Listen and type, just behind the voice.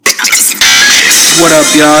What up,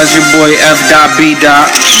 y'all? It's your boy F.B.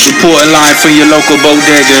 Reporting live from your local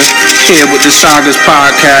bodega. Here with the Sagas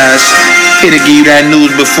Podcast. Here to give you that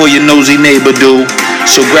news before your nosy neighbor do.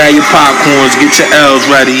 So grab your popcorns, get your L's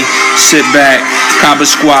ready, sit back, cop a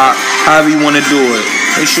squat, however you want to do it.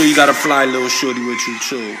 Make sure you got a fly little shorty with you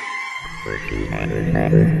too.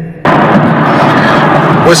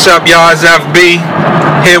 What's up, y'all? It's FB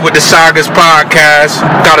here with the Sagas Podcast.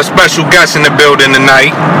 Got a special guest in the building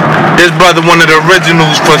tonight. This brother, one of the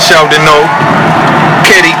originals for Sheldon Oak.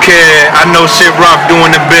 Kitty Kid, I know shit rough doing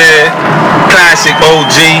the bed. Classic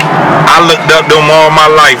OG. I looked up to him all my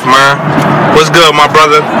life, man. What's good, my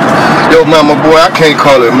brother? Yo, man, my boy, I can't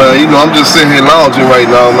call it, man. You know, I'm just sitting here lounging right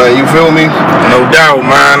now, man. You feel me? No doubt,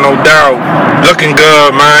 man. No doubt. Looking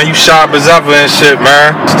good, man. You sharp as ever and shit,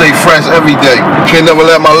 man. Stay fresh every day. Can't never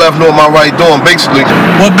let my left nor my right doing, basically.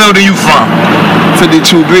 What building you from?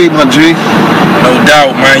 52B, my G. No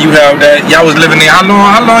doubt, man. You have that. Y'all was living there. How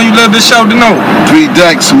long you lived in Sheldon Oak? 3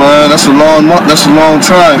 decks, man. That's a long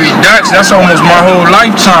time. 3 decks? That's almost my whole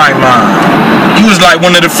lifetime, man. You was like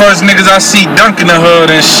one of the first niggas I see dunking the hood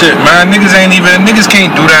and shit, man. Niggas can't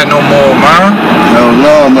do that no more, man. Hell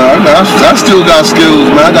no, man. I still got skills,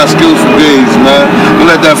 man. I got skills for days, man. Don't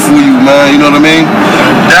let that fool you, man. You know what I mean?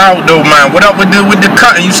 Doubt though, man. What up with the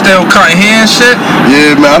cutting? You still cutting hair and shit?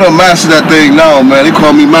 Yeah, man. I done mastered that thing now, man. They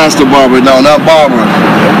call me Master Barber now, not Barber.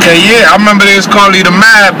 Okay, yeah. I remember they was calling you the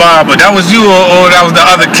Mad Barber. That was you or that was the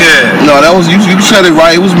other kid? No, that was you. You said it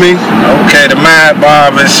right. It was me. Okay, the Mad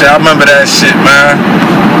Barber and shit. I remember that shit, man.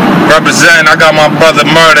 Representing, I got my brother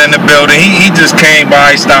Murder in the building. He just came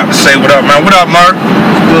by. He stopped to say what up, man. What up, Murk?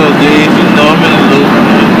 Good, Dave. You know I'm in the loop.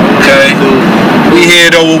 Okay. We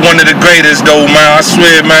here though with one of the greatest though, man. I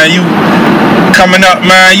swear, man. You coming up,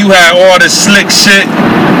 man. You had all the slick shit.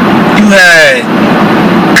 You had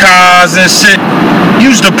cars and shit. You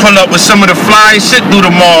used to pull up with some of the fly shit through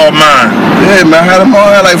the mall, man. Yeah, man. I had them all.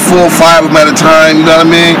 I had like 4 or 5 of them at a time. You know what I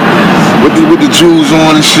mean? With the jewels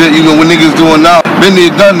on and shit, you know, what niggas doing now. Then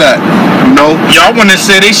they done that, you know? Y'all wanna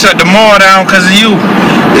say they shut the mall down cause of you.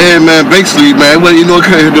 Yeah, man, basically, man. Well, you know,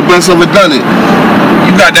 the best ever done it.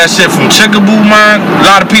 You got that shit from Chickaboo, man. A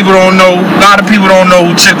lot of people don't know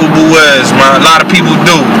who Chickaboo is, man. A lot of people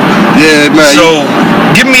do. Yeah, man. So,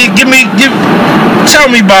 tell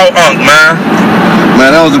me about Unc, man.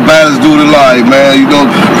 Man, that was the baddest dude alive, man. You know,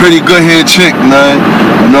 pretty good head chick, man.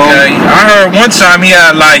 You know? Okay. I heard one time he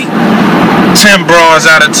had like 10 bras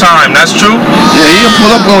at a time. That's true? Yeah, he'll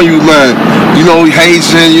pull up on you, man. You know,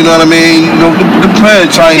 Haitian, you know what I mean? You know, the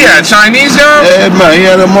plain Chinese. Yeah, Chinese girl? Yeah, man, he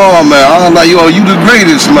had them all, man. I was like, yo, you the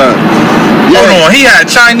greatest, man. Yeah. Hold on, he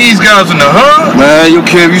had Chinese girls in the hood? Man, you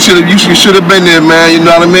Kev, you should have been there, man. You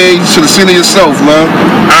know what I mean? You should have seen it yourself, man.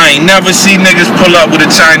 I ain't never seen niggas pull up with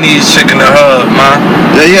a Chinese chick in the hood, man.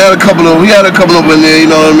 Yeah, he had a couple of them in there,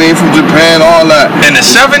 you know what I mean? From Japan, all that. In the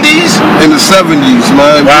 70s? In the 70s,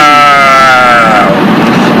 man. Wow.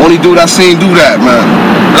 Only dude I seen do that, man.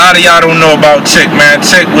 A lot of y'all don't know about Chick, man.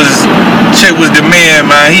 Chick was the man,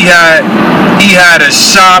 man. He had as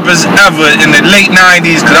sharp as ever in the late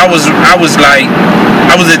 90s, cause I was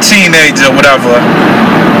a teenager or whatever.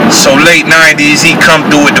 So late 90s, he come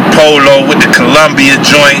through with the Polo, with the Columbia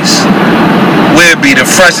joints. We'd be the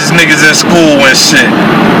freshest niggas in school and shit.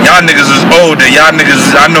 Y'all niggas was older.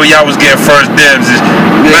 I know y'all was getting first dibs.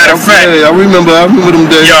 Matter of fact, I remember them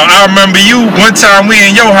days. Yo, I remember you one time we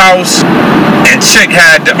in your house and Chick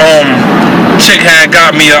had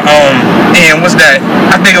got me a and what's that?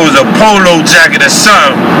 I think it was a polo jacket or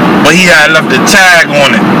something, but he had left the tag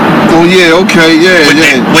on it. Oh yeah, okay, yeah,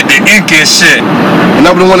 with the ink and shit. And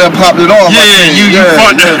I'm the one that popped it off. Yeah,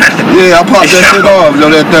 I popped that shit off, yo,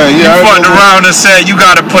 that thing. Yeah, you fucked around and said you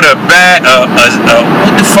gotta put a bag,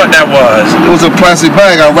 what the fuck that was? It was a plastic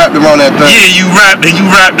bag I wrapped around that thing. Yeah, you wrapped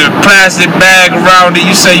the plastic bag around it.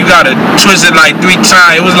 You say you gotta twist it like 3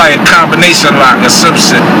 times. It was like a combination lock or some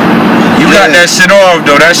shit. You got that shit off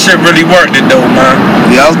though. That shit really worked it though, man.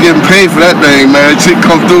 Yeah, I was getting paid for that thing, man. Chick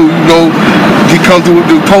come through, you know, he come through with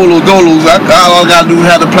the polo dolos. All I gotta do is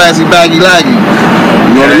have the plastic baggy laggy.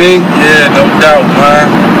 You know what I mean? Yeah, no doubt, man.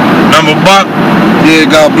 Number Buck? Yeah,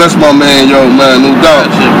 God bless my man, yo, man, no doubt.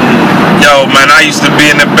 Yo, man, I used to be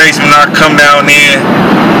in the basement. I come down there.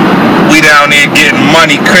 We down there getting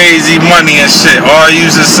money, crazy money and shit. All you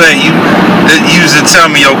used to say, you used to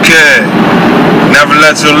tell me, okay, never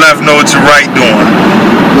let your left know what your right doing.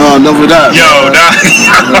 No, enough of that. Yo,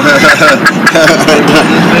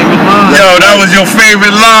 that was your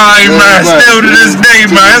favorite line, man. Right. Still to this day,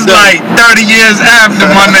 man. It's like 30 years after,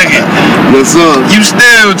 my nigga. Yes, sir. You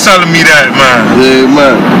still telling me that, man. Yeah,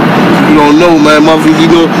 man. You don't know, man. Motherfuckers, you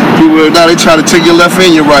know, people now they try to take your left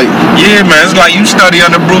and your right. Yeah, man. It's like you study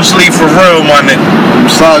under Bruce Lee for real, my nigga.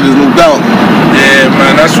 Sagas, no doubt. Yeah,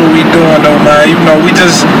 man. That's what we doing, though, man. You know, we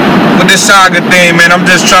just with this saga thing, man. I'm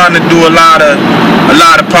just trying to do a lot of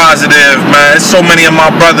positive, man. There's so many of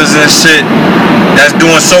my brothers and shit that's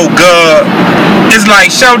doing so good. It's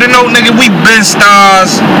like Sheldon Oak, nigga, we been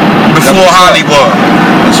stars before Hollywood.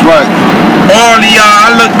 That's right. All of y'all,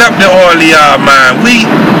 I looked up to all of y'all, man. We,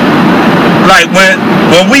 like,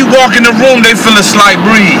 when we walk in the room, they feel a slight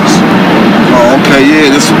breeze. Oh, okay,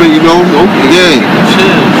 yeah, that's what you know. Okay, yeah.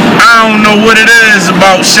 I don't know what it is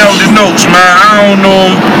about Sheldon Oaks, man. I don't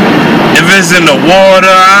know if it's in the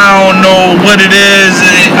water. I don't know what it is.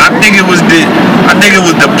 I think it was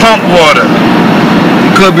the pump water.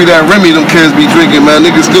 Could be that Remy them kids be drinking, man.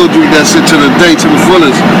 Niggas still drink that shit to the day, to the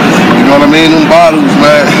fullest. You know what I mean? Them bottles,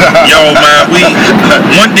 man. Yo, man,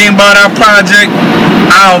 one thing about our project,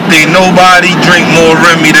 I don't think nobody drink more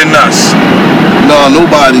Remy than us. No,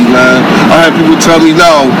 nobody, man. I have people tell me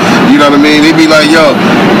now, you know what I mean? They be like, yo,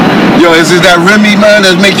 is it that Remy, man,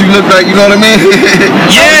 that make you look like, you know what I mean?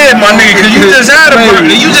 Yeah, my nigga, cause you just had a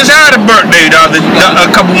birthday. You just had a birthday a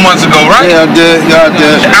couple months ago, right? Yeah, I did.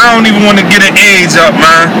 I don't even want to get an age up,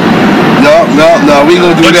 man. No, we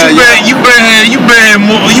gonna do but that. You been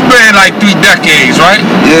here like 3 decades, right?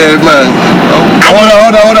 Yeah, man. Hold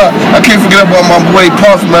on. I can't forget about my boy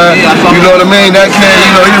Puff, man. You know what I mean? That kid,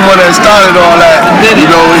 you know, he the one that started all that. You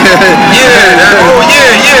know,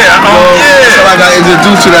 So I got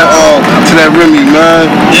introduced to that Remy, man.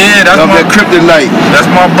 Yeah, that's that kryptonite. That's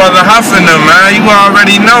my brother Huffing them, man. You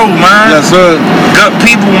already know, man. Yes, sir. Good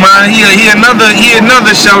people, man. He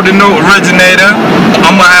another Sheldon Oak originator.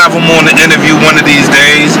 I'ma have him on the interview one of these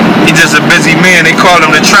days. He's just a busy man. They call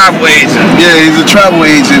him the travel agent. Yeah, he's a travel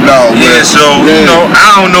agent now. Yeah, so you know,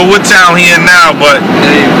 I don't know what town he in now, but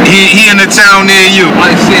he in the town near you.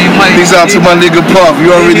 Peace out to my nigga Puff.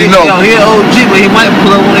 You already know. He OG, but he might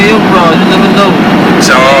pull up one of your bros. You never know.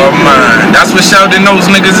 So man, that's what Sheldon Oaks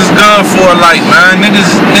niggas is good for. Like, man, niggas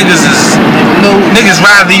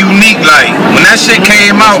rather unique. Like, when that shit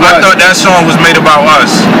came out, I thought that song was made about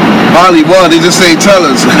us. Hollywood, they just ain't tell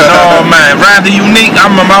us. No, man, rather unique. I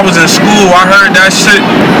remember I was in school, I heard that shit.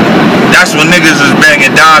 That's when niggas was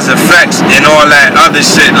banging Daz Effects and all that other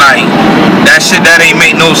shit. Like, that shit that ain't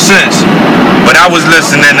make no sense. But I was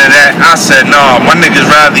listening to that. I said, no, my niggas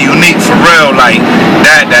rather unique for real. Like,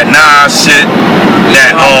 that Nas shit.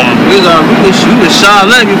 That, we was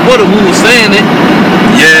Charlotte before the movie was saying it.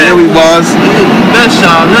 Yeah, we was. That's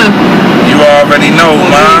Charlotte. You already know,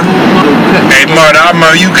 man. Hey, Murder, I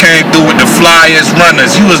remember you came through with the Flyers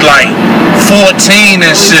Runners. You was like 14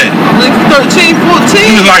 and shit. Like 13, 14.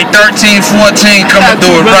 You was like 13, 14 coming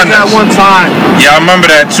through with Runners. At one time. Yeah, I remember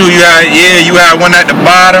that too. You had one at the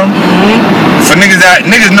bottom. For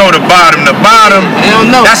niggas know the bottom. The bottom,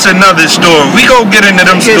 that's another story. We go get into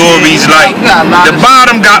them stories. Like, the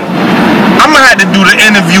bottom got. I'ma have to do the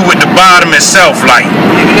interview with the bottom itself, like.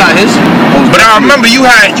 Yeah, we got history. But I remember you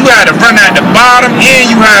had a run at the bottom and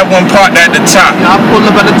you had one part at the top. I pull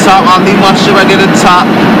up at the top, I'll leave my shit right at the top,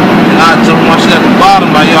 and I jump my shit at the bottom.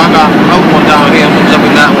 Like, yo, I got another one down here, I'm gonna jump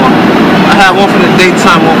in that one. I had one for the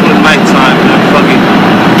daytime, one for the nighttime, man. Fuck it.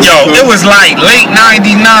 Yo, it was like late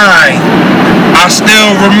 99. I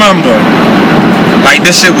still remember. Like,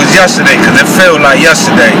 this shit was yesterday, cause it felt like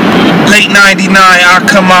yesterday. Late 99, I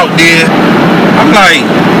come out there. I'm like,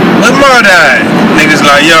 where Murder at? Niggas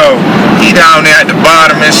like, yo, he down there at the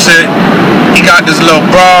bottom and shit. He got this little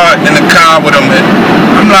broad in the car with him.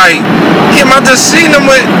 I'm like, him, I just seen him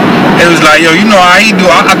with. It was like, yo, you know how he do.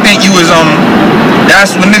 I think you was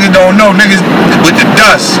that's what niggas don't know. Niggas with the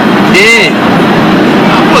dust. Yeah.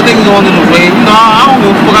 I put niggas on in the way. You know, I don't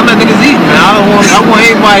give a fuck. I let niggas eat, man. I want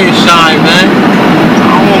everybody to shine, man.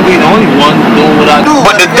 I don't want to be the only one doing what I do.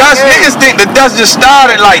 But the dust, niggas think the dust just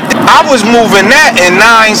started like, I was moving that in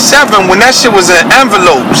 97 when that shit was in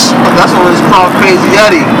envelopes. That's what it's called, Crazy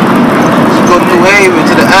Eddie. Just go to New Haven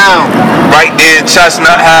to the Elm. Right there,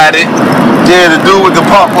 Chestnut had it. Yeah, the dude with the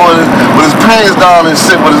pop on with his pants down and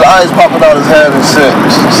shit, with his eyes popping out his head and shit.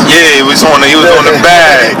 Yeah, he was on the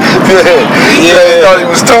bag. Yeah, he thought he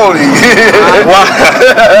was Tony.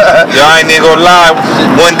 Yo, I ain't even gonna lie.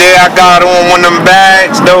 One day I got on one of them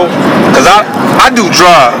bags though, cause I do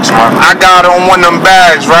drugs. I got on one of them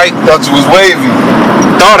bags, right? Thought you was wavy.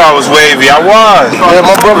 thought I was wavy. I was. Yeah,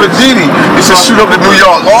 my brother Didi used to shoot up to New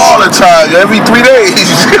York all the time, every 3 days.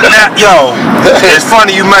 Now, yo, it's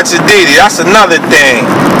funny you mentioned Didi. That's another thing.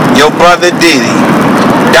 Your brother Didi.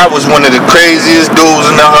 That was one of the craziest dudes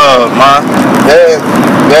in the hood, man.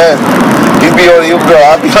 Yeah. He be on your girl.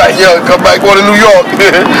 I be like, yo, come back on to New York.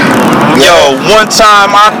 Yo, one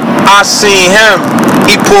time I seen him.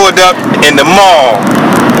 He pulled up in the mall.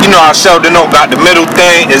 You know how Sheldon Oak got the middle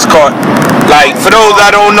thing? It's called, like, for those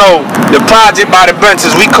that don't know, the project by the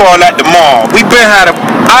benches, we call that the mall.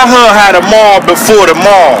 I had a mall before the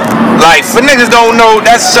mall. Like, for niggas don't know,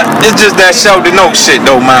 it's just that Sheldon Oak shit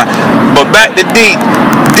though, man. But back to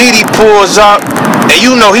Didi pulls up, and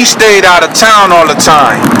you know he stayed out of town all the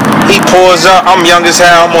time. He pulls up, I'm young as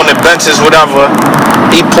hell, I'm on the benches, whatever.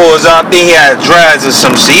 He pulls up, I think he had dreads or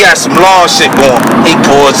some shit. He had some long shit going. He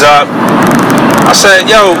pulls up. I said,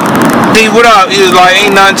 yo, D, what up? He was like,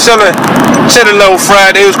 ain't nothing chillin'. Chillin' Lil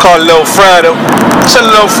Fred. They was called Lil Fred.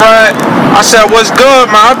 Chillin' Lil Fred. I said, what's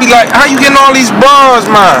good, man? I be like, how you getting all these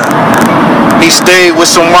bars, man? He stayed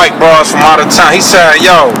with some white bars from out of town. He said,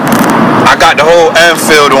 yo, I got the whole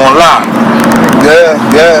Enfield on lock.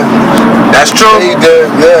 Yeah. That's true? He did,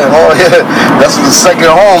 yeah. Oh, yeah. That's the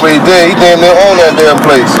second home he did. He damn near own that damn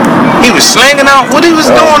place. He was slanging out what he was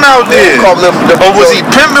doing out there. Or was he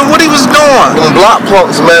pimping what he was doing? Them block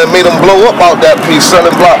punks, man, made him blow up out that piece,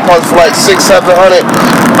 selling block punks for like $600-700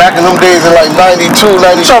 back in them days in like 92,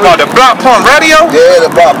 93. You talking about the block punk radio? Yeah, the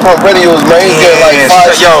block punk radios, man. He getting like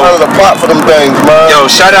 $500-600 a pop for them things, man. Yo,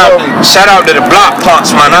 shout out to the block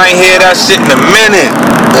punks, man. I ain't hear that shit in a minute.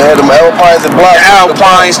 Yeah, them Alpines and block. The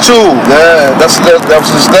Alpines too. Yeah, that's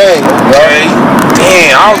his thing. Okay.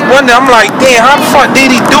 Damn, I was wondering, I'm like, damn, how the fuck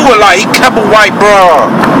did he do it? Like, he kept a white bra,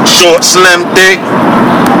 short, slim, thick.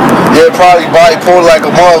 Yeah, probably bipolar like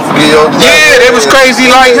a motherfucker, yo. Yeah, they was crazy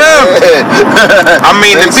like him. I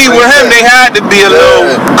mean, to be with him, they had to be a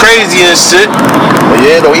little crazy and shit. But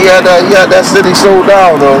yeah, though, he had that city sold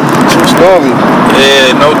down, though. True story.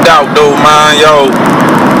 Yeah, no doubt, though, man. Yo,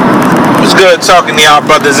 it's good talking to y'all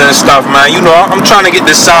brothers and stuff, man. You know, I'm trying to get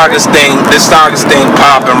this Sagas thing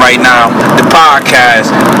popping right now. The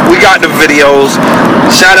podcast. We got the videos.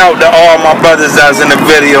 Shout out to all my brothers that's in the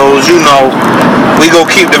videos. You know, we go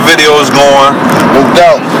keep the videos going. No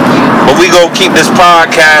doubt. But we go keep this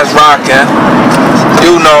podcast rocking.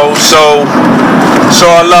 You know, so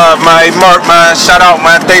I love, man. Hey, Merk, man. Shout out,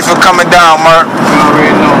 man. Thanks for coming down, Merk. You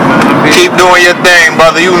already know, man. Keep doing your thing,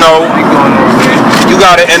 brother. You know. You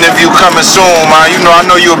got an interview coming soon, man. You know, I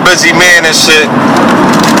know you're a busy man and shit.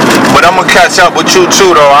 But I'm gonna catch up with you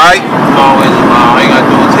too, though, alright? Always, all you gotta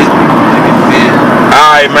do is take me.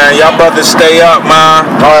 Alright, man. Y'all brothers stay up, man.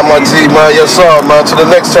 Alright, my G, man. Yes, sir, man. Till the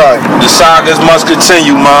next time. The sagas must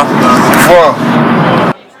continue, man.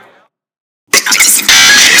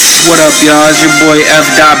 What up, y'all? It's your boy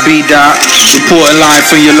F.B. Reporting live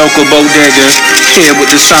from your local bodega. Here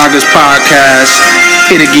with the Sagas podcast.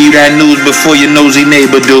 Here to give you that news before your nosy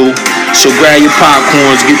neighbor do. So grab your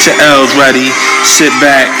popcorns, get your L's ready, sit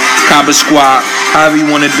back, cop a squat, however you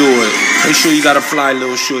want to do it. Make sure you got a fly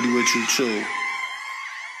little shorty with you too.